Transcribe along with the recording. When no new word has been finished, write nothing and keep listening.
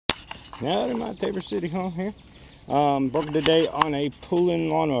Now in my Tabor City home here. Working today on a pulling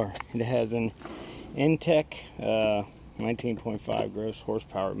lawnmower. It has an INTEK 19.5 gross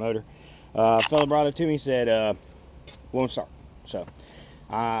horsepower motor. Fella brought it to me, said won't start. So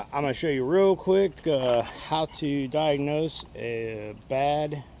I'm going to show you real quick how to diagnose a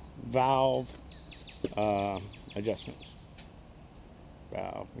bad valve adjustments.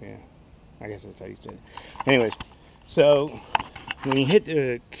 Valve, yeah, I guess that's how you say it. Anyways, so when you hit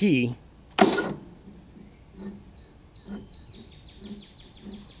the key,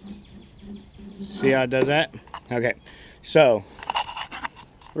 see how it does that? Okay, so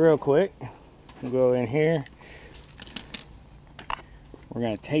real quick, we'll go in here. We're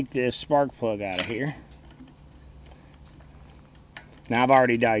going to take this spark plug out of here. Now I've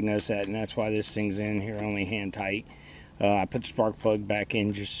already diagnosed that, and that's why this thing's in here only hand tight. I put the spark plug back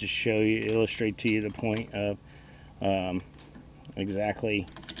in just to show you, illustrate to you the point of exactly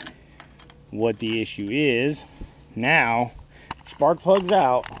what the issue is. Now, spark plug's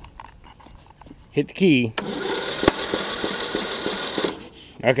out, hit the key.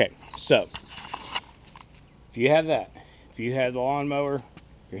 Okay, so if you have that, if you have the lawnmower,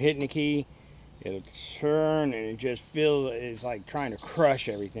 you're hitting the key, it'll turn and it just feels, it's like trying to crush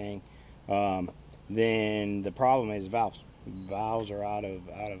everything. Then the problem is valves. Valves are out of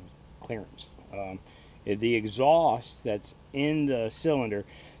clearance. The exhaust that's in the cylinder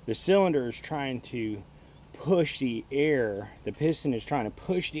is trying to push the air. The piston is trying to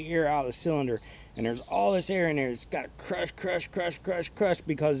push the air out of the cylinder, and there's all this air in there. It's got to crush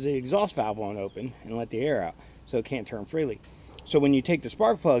because the exhaust valve won't open and let the air out, so it can't turn freely. So when you take the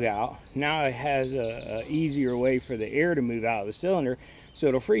spark plug out, now it has a easier way for the air to move out of the cylinder, so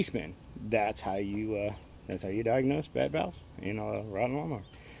it'll free spin. That's how you diagnose bad valves in a riding lawnmower.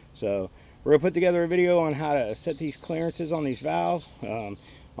 So we're gonna put together a video on how to set these clearances on these valves.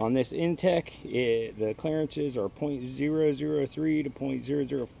 On this INTEK, the clearances are 0.003 to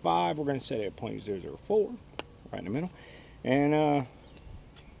 0.005. We're gonna set it at 0.004, right in the middle, and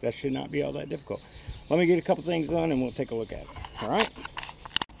that should not be all that difficult. Let me get a couple things done and we'll take a look at it. All right.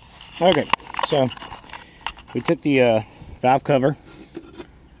 Okay, so we took the valve cover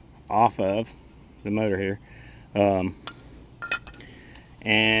off of the motor here,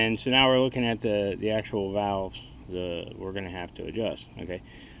 and so now we're looking at the actual valves we're going to have to adjust. Okay,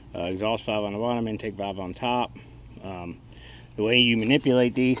 exhaust valve on the bottom, intake valve on top. The way you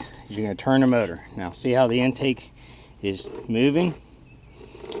manipulate these is you're going to turn the motor. Now see how the intake is moving?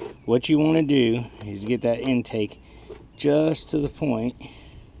 What you want to do is get that intake just to the point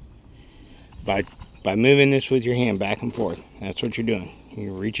by moving this with your hand back and forth. That's what you're doing.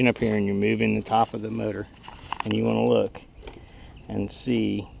 You're reaching up here and you're moving the top of the motor, and you want to look and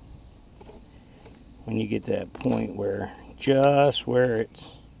see when you get to that point where just where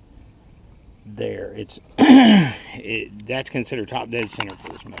it's there, it's that's considered top dead center for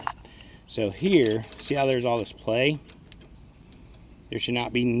this motor. So here, see how there's all this play? There should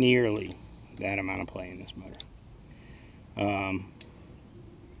not be nearly that amount of play in this motor.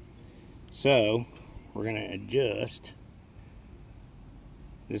 So we're going to adjust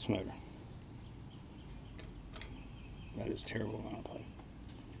this motor. That is terrible amount of play.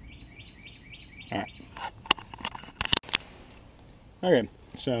 Alright. Okay,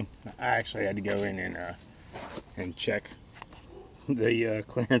 so I actually had to go in and check the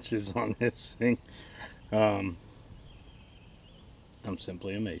clearances on this thing. I'm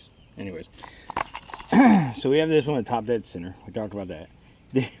simply amazed. Anyways, so we have this one at top dead center. We talked about that.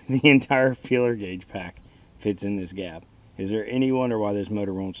 The entire feeler gauge pack fits in this gap. Is there any wonder why this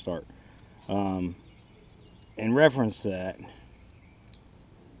motor won't start? In reference to that,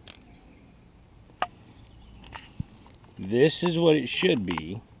 this is what it should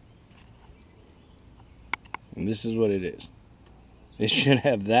be, and this is what it is. It should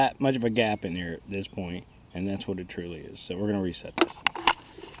have that much of a gap in there at this point, and that's what it truly is. So we're going to reset this.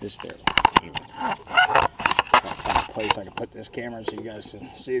 This is terrible. Anyway, gotta find a place I can put this camera so you guys can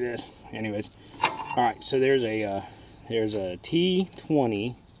see this. Anyways, all right. So there's a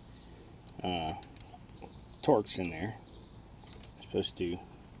T20 Torx in there. It's supposed to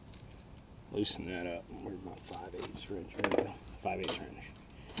loosen that up. Where's my 5/8 wrench? There we go. 5/8 wrench.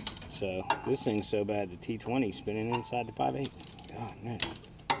 So this thing's so bad the T20 spinning inside the 5/8. God, no,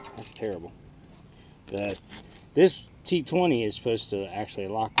 that's terrible. This T20 is supposed to actually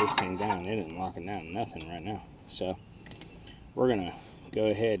lock this thing down. It isn't locking down nothing right now. So we're gonna go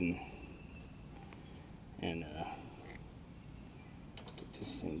ahead and get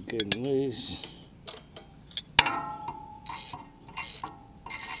this thing good and loose.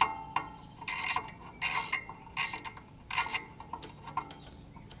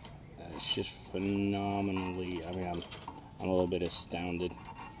 it's just phenomenally, I mean, I'm a little bit astounded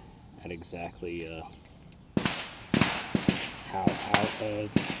at exactly how out of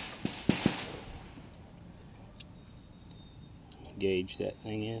gauge that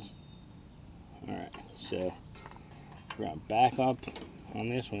thing is. Alright, so we're going to back up on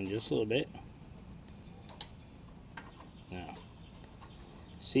this one just a little bit. Now,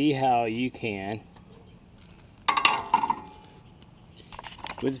 see how you can,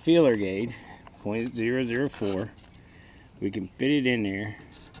 with the feeler gauge, 0.004, we can fit it in there,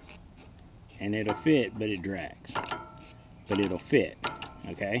 and it'll fit, but it drags. But it'll fit,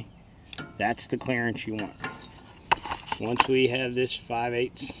 okay? That's the clearance you want. Once we have this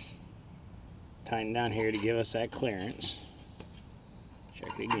 5/8 tightened down here to give us that clearance,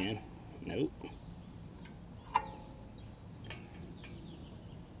 check it again. Nope.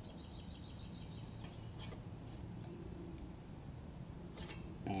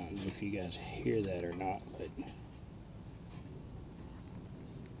 I don't know if you guys hear that or not, but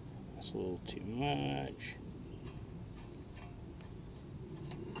that's a little too much.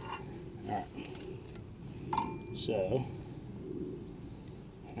 Alright. So,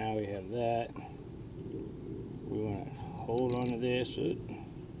 now we have that. We want to hold on to this,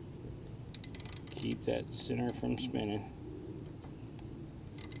 keep that center from spinning.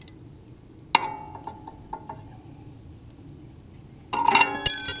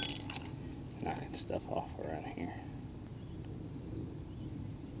 Knocking stuff off around here.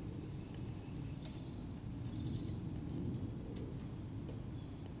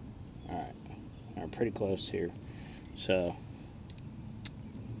 Alright, we're pretty close here. So,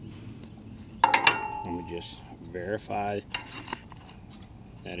 let me just verify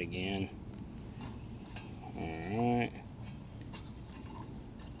that again. Alright.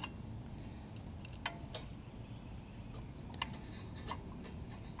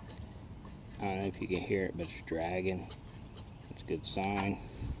 I don't know if you can hear it, but it's dragging. That's a good sign.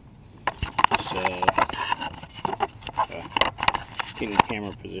 So, getting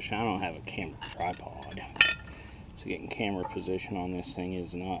camera position. I don't have a camera tripod. So getting camera position on this thing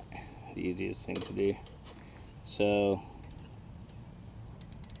is not the easiest thing to do. So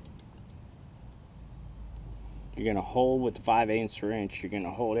you're going to hold with the 5/8 wrench, you're going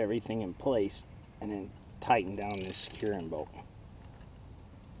to hold everything in place and then tighten down this securing bolt.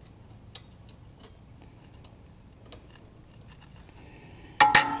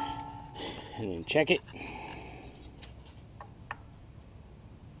 And then check it.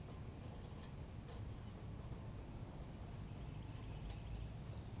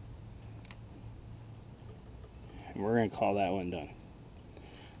 And we're going to call that one done.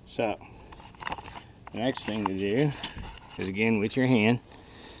 So, the next thing to do is, again, with your hand,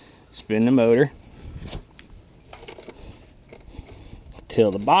 spin the motor till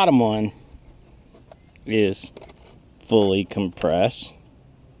the bottom one is fully compressed.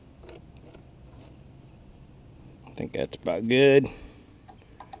 I think that's about good.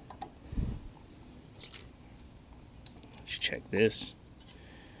 Let's check this.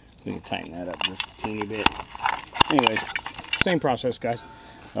 We can tighten that up just a teeny bit. Anyways, same process, guys.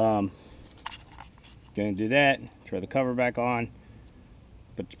 Gonna do that, throw the cover back on,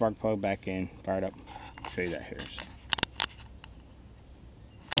 put the spark plug back in, fire it up. I'll show you that here.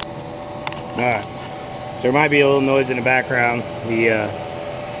 Alright, so there might be a little noise in the background. I'm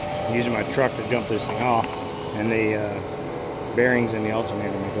using my truck to jump this thing off, and the bearings in the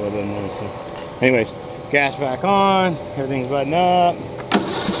alternator make a little bit of noise. So, anyways, gas back on, everything's buttoned up.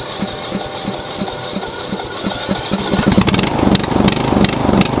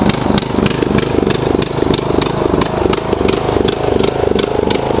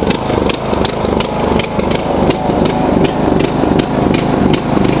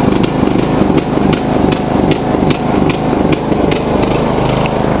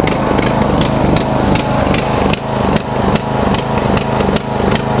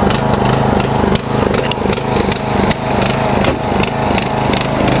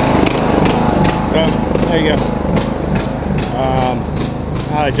 There you go.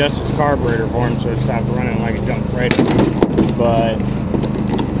 I adjusted the carburetor for him so it stopped running like a junk freighter. But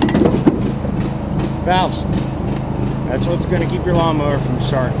valves. That's what's going to keep your lawnmower from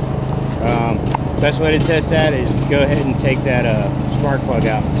starting. Best way to test that is to go ahead and take that spark plug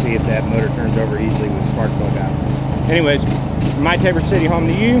out and see if that motor turns over easily with the spark plug out. Anyways, from my Tabor City home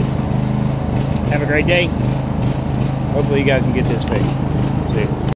to you, have a great day. Hopefully you guys can get this fixed. See you.